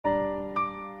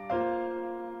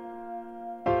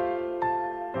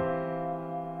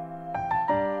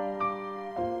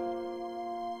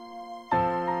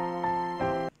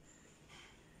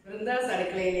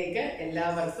അടുക്കളയിലേക്ക്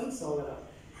എല്ലാവർക്കും സ്വാഗതം.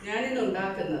 ഞാനിന്ന്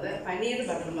ഉണ്ടാക്കുന്നത് പനീർ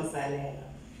ബട്ടർ മസാലയാണ്.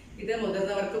 ഇത്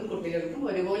മുതിർന്നവർക്കും കുട്ടികൾക്കും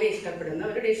ഒരുപോലെ ഇഷ്ടപ്പെടുന്ന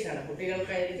ഒരു ഡിഷാണ്.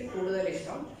 കുട്ടികൾക്കായിരിക്കും കൂടുതൽ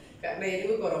ഇഷ്ടം, കാരണം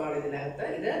എരിവ് കുറവാണ് ഇതിനകത്ത്.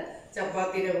 ഇത്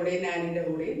ചപ്പാത്തിയുടെ കൂടെയും നാനിൻ്റെ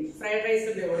കൂടെയും ഫ്രൈഡ്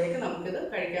റൈസിൻ്റെ കൂടെയൊക്കെ നമുക്കിത്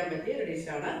കഴിക്കാൻ പറ്റിയ ഒരു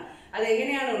ഡിഷാണ്.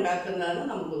 അതെങ്ങനെയാണ് ഉണ്ടാക്കുന്നതെന്ന്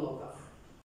നമുക്ക് നോക്കാം.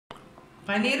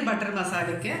 പനീർ ബട്ടർ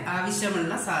മസാലയ്ക്ക്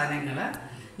ആവശ്യമുള്ള സാധനങ്ങൾ: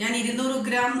 ഞാൻ 200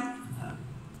 ഗ്രാം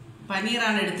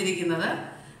പനീറാണ് എടുത്തിരിക്കുന്നത്.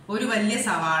 ഒരു വലിയ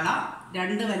സവാള,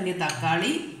 2 വലിയ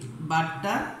തക്കാളി,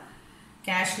 ബട്ടർ,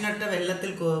 കാഷ്നട്ട്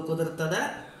വെള്ളത്തിൽ കുതിർത്തത്,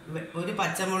 ഒരു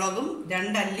പച്ചമുളകും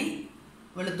 2 അല്ലി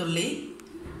വെളുത്തുള്ളി,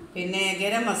 പിന്നെ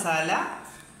ഗരം മസാല,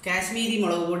 കാശ്മീരി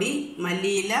മുളക് പൊടി,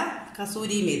 മല്ലിയില,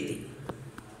 കസൂരി മേത്തി.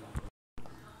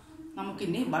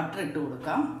 നമുക്കിനി ബട്ടർ ഇട്ട്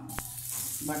കൊടുക്കാം.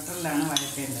 ബട്ടറിലാണ്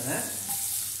വഴറ്റേണ്ടത്.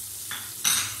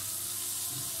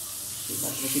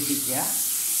 ബട്ടർ പിടിക്കുക.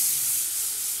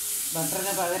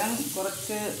 ബട്ടറിന് പകരം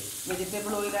കുറച്ച്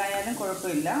വെജിറ്റബിൾ ഓയിലായാലും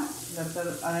കുഴപ്പമില്ല, ഇവർക്ക്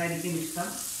അതായിരിക്കും ഇഷ്ടം.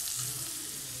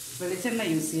 വെളിച്ചെണ്ണ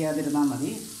യൂസ് ചെയ്യാതിരുന്നാൽ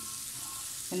മതി.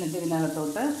 എന്നിട്ട്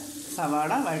ഇതിനകത്തോട്ട്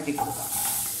സവാള വഴറ്റി കൊടുക്കാം.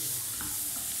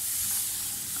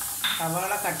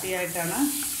 സവാള കട്ടിയായിട്ടാണ്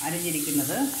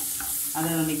അരിഞ്ഞിരിക്കുന്നത്. അത്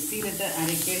മിക്സിയിലിട്ട്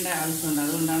അരയ്ക്കേണ്ട ആവശ്യമുണ്ട്,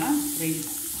 അതുകൊണ്ടാണ് ഇത്രയും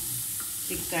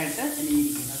തിക്കായിട്ട്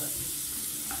അരിഞ്ഞിരിക്കുന്നത്.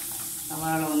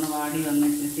 സവാള ഒന്ന് വാടി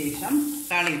വന്നതിന് ശേഷം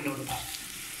തക്കാളി ഇട്ട് കൊടുക്കാം.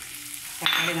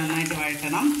 തക്കാളി നന്നായിട്ട്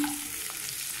വഴറ്റണം.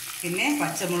 പിന്നെ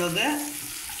പച്ചമുളക്,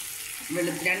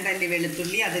 2 അല്ലി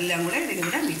വെളുത്തുള്ളി, അതെല്ലാം കൂടെ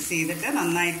ഇതിലൂടെ മിക്സ് ചെയ്തിട്ട്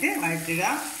നന്നായിട്ട് വഴറ്റുക.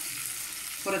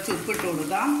 കുറച്ച് ഉപ്പിട്ട്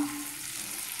കൊടുക്കാം.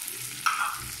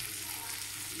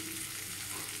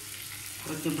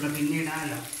 കുറച്ച് ഉപ്പിട പിന്നെ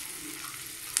ഇടാമല്ലോ.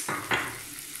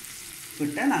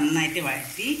 ഉപ്പിട്ട് നന്നായിട്ട്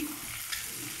വഴറ്റി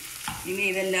ഇനി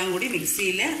ഇതെല്ലാം കൂടി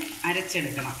മിക്സിയിൽ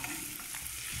അരച്ചെടുക്കണം.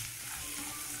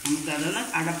 നമുക്കതൊന്ന്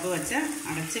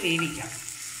അടച്ച് വേവിക്കാം.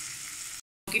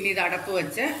 നമുക്കിനി ഇത്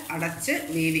അടച്ച്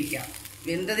വേവിക്കാം.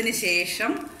 വെന്തതിന്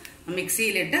ശേഷം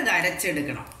മിക്സിയിലിട്ട് ഇത്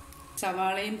അരച്ചെടുക്കണം.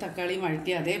 സവാളയും തക്കാളിയും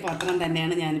വഴറ്റിയ അതേ പാത്രം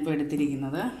തന്നെയാണ് ഞാനിപ്പോൾ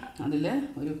എടുത്തിരിക്കുന്നത്. അതിൽ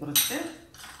കുറച്ച്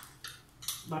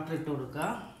ബട്ടർ ഇട്ട് കൊടുക്കുക.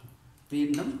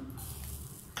 വീണ്ടും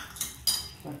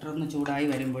ബട്ടർ ഒന്ന് ചൂടായി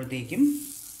വരുമ്പോഴത്തേക്കും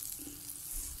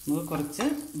നമുക്ക് കുറച്ച്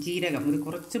ജീരകം,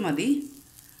 കുറച്ച് മതി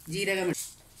ജീരകം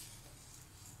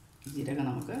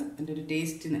നമുക്ക് എൻ്റെ ഒരു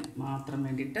ടേസ്റ്റിന് മാത്രം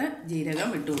വേണ്ടിയിട്ട് ജീരകം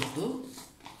ഇട്ട് കൊടുത്തു.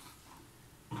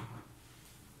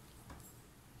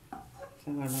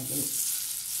 സവാള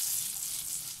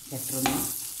ബട്ടറൊന്ന്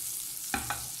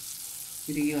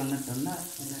തിരികെ വന്നിട്ടുണ്ട്.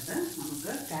 എന്നിട്ട്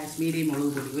നമുക്ക് കാശ്മീരി മുളക്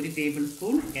പൊടി, 1 ടേബിൾ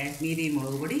സ്പൂൺ കാശ്മീരി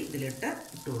മുളക് പൊടി ഇതിലിട്ട്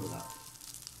ഇട്ട് കൊടുക്കുക.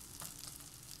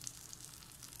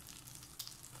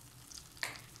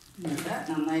 എന്നിട്ട്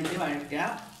നന്നായിട്ട് വഴറ്റുക.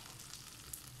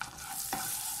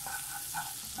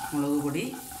 മുളക് പൊടി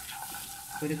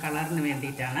ഒരു കളറിന്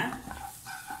വേണ്ടിയിട്ടാണ്.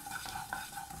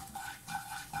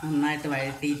 നന്നായിട്ട്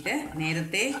വഴറ്റിയിട്ട്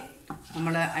നേരത്തെ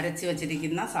നമ്മൾ അരച്ച്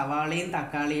വച്ചിരിക്കുന്ന സവാളയും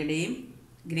തക്കാളിയുടെയും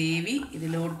ഗ്രേവി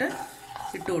ഇതിലോട്ട്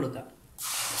ഇട്ട് കൊടുക്കാം.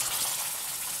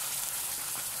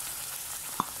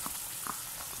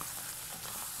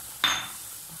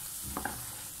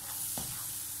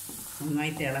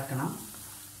 നന്നായിട്ട് ഇളക്കണം.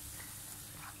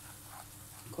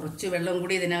 കുറച്ച് വെള്ളം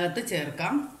കൂടി ഇതിനകത്ത്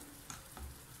ചേർക്കാം.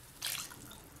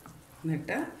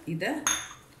 എന്നിട്ട് ഇത്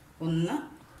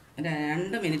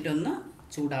 2 മിനിറ്റ് ഒന്ന്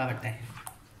ചൂടാവട്ടെ.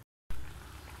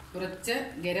 കുറച്ച്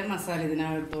ഗരം മസാല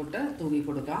ഇതിനകത്തോട്ട് തൂക്കി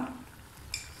കൊടുക്കാം.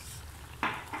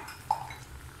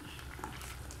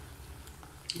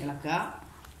 ഇളക്കുക.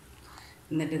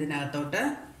 എന്നിട്ട് ഇതിനകത്തോട്ട്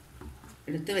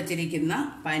എടുത്ത് വച്ചിരിക്കുന്ന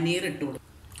പനീർ ഇട്ട് കൊടുക്കും.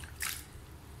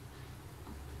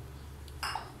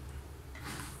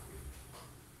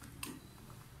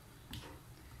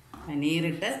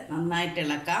 പനീറിട്ട് നന്നായിട്ട്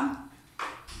ഇളക്കാം.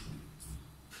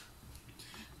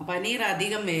 പനീർ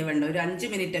അധികം വേവണ്ട, ഒരു 5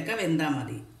 മിനിറ്റൊക്കെ വെന്താൽ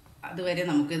മതി. അതുവരെ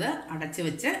നമുക്കിത് അടച്ച്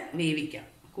വെച്ച് വേവിക്കാം.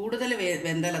 കൂടുതൽ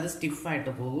വെന്താൽ അത്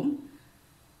സ്റ്റിഫായിട്ട് പോകും.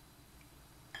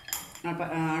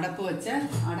 അടപ്പ് വെച്ച്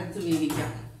അടച്ച്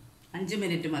വേവിക്കാം. 5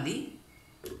 മിനിറ്റ് മതി.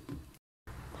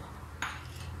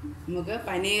 നമുക്ക്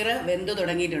പനീർ വെന്ത്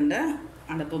തുടങ്ങിയിട്ടുണ്ട്.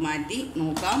 അടപ്പ് മാറ്റി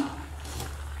നോക്കാം.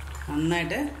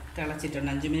 നന്നായിട്ട്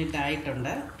തിളച്ചിട്ടുണ്ട്. 5 മിനിറ്റ്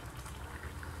ആയിട്ടുണ്ട്.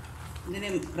 ഇതിന്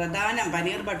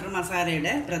പനീർ ബട്ടർ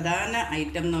മസാലയുടെ പ്രധാന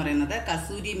ഐറ്റം എന്ന് പറയുന്നത്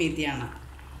കസൂരി മേത്തിയാണ്.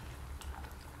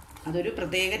 അതൊരു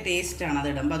പ്രത്യേക ടേസ്റ്റാണ്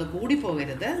അതിടുമ്പോൾ. അത് കൂടി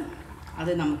പോകരുത്,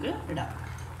 അത് നമുക്ക് ഇടാം.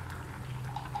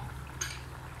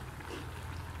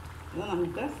 അത്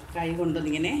നമുക്ക് കൈ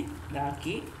കൊണ്ടിങ്ങനെ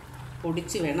ഇതാക്കി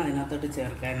പൊടിച്ച് വേണം അതിനകത്തോട്ട്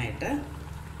ചേർക്കാനായിട്ട്.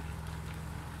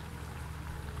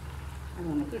 അത്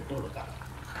നമുക്ക് ഇട്ട് കൊടുക്കാം.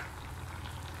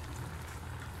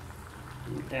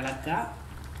 തിളക്കാം.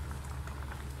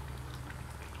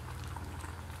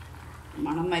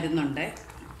 മണം വരുന്നുണ്ട്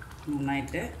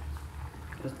നന്നായിട്ട്.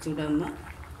 കുറച്ചുകൂടെ ഒന്ന്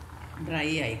ഡ്രൈ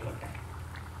ആയിക്കോട്ടെ.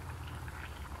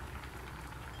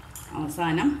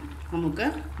 അവസാനം നമുക്ക്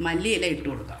മല്ലിയില ഇട്ട്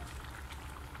കൊടുക്കാം.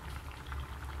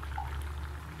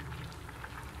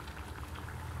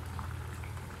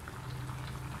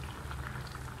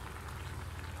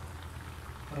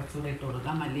 കുറച്ചുകൂടെ ഇട്ട്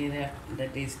കൊടുക്കാം, മല്ലിയിലയുടെ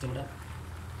ടേസ്റ്റ് കൂടെ.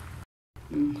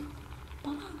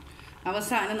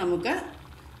 അവസാനം നമുക്ക്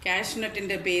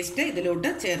കാഷ്നട്ടിൻ്റെ പേസ്റ്റ് ഇതിലോട്ട്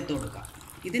ചേർത്ത് കൊടുക്കാം.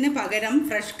 ഇതിന് പകരം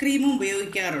ഫ്രഷ് ക്രീമും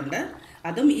ഉപയോഗിക്കാറുണ്ട്.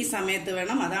 അതും ഈ സമയത്ത്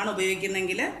വേണം, അതാണ്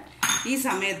ഉപയോഗിക്കുന്നെങ്കിൽ ഈ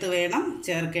സമയത്ത് വേണം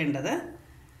ചേർക്കേണ്ടത്.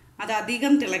 അത്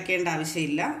അധികം തിളക്കേണ്ട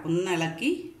ആവശ്യമില്ല.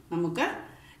 ഒന്നിളക്കി നമുക്ക്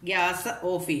ഗ്യാസ്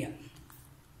ഓഫ് ചെയ്യാം.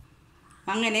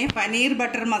 അങ്ങനെ പനീർ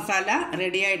ബട്ടർ മസാല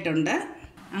റെഡിയായിട്ടുണ്ട്.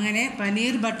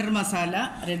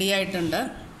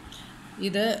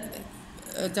 ഇത്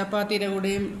ചപ്പാത്തിയുടെ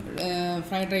കൂടെയും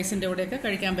ഫ്രൈഡ് റൈസിൻ്റെ കൂടെയൊക്കെ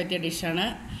കഴിക്കാൻ പറ്റിയ ഡിഷാണ്.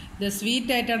 ഇത്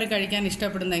സ്വീറ്റായിട്ടാണ് കഴിക്കാൻ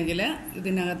ഇഷ്ടപ്പെടുന്നതെങ്കിൽ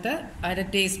ഇതിനകത്ത് 1/2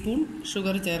 ടീസ്പൂൺ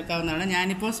ഷുഗർ ചേർക്കാവുന്നതാണ്.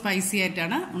 ഞാനിപ്പോൾ സ്പൈസി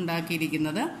ആയിട്ടാണ്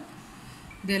ഉണ്ടാക്കിയിരിക്കുന്നത്.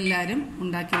 ഇതെല്ലാവരും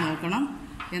ഉണ്ടാക്കി നോക്കണം.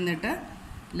 എന്നിട്ട്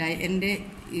എൻ്റെ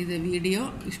വീഡിയോ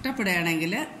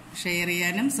ഇഷ്ടപ്പെടുകയാണെങ്കിൽ ഷെയർ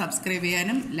ചെയ്യാനും സബ്സ്ക്രൈബ്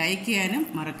ചെയ്യാനും ലൈക്ക് ചെയ്യാനും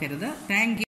മറക്കരുത്.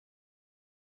 Thank you.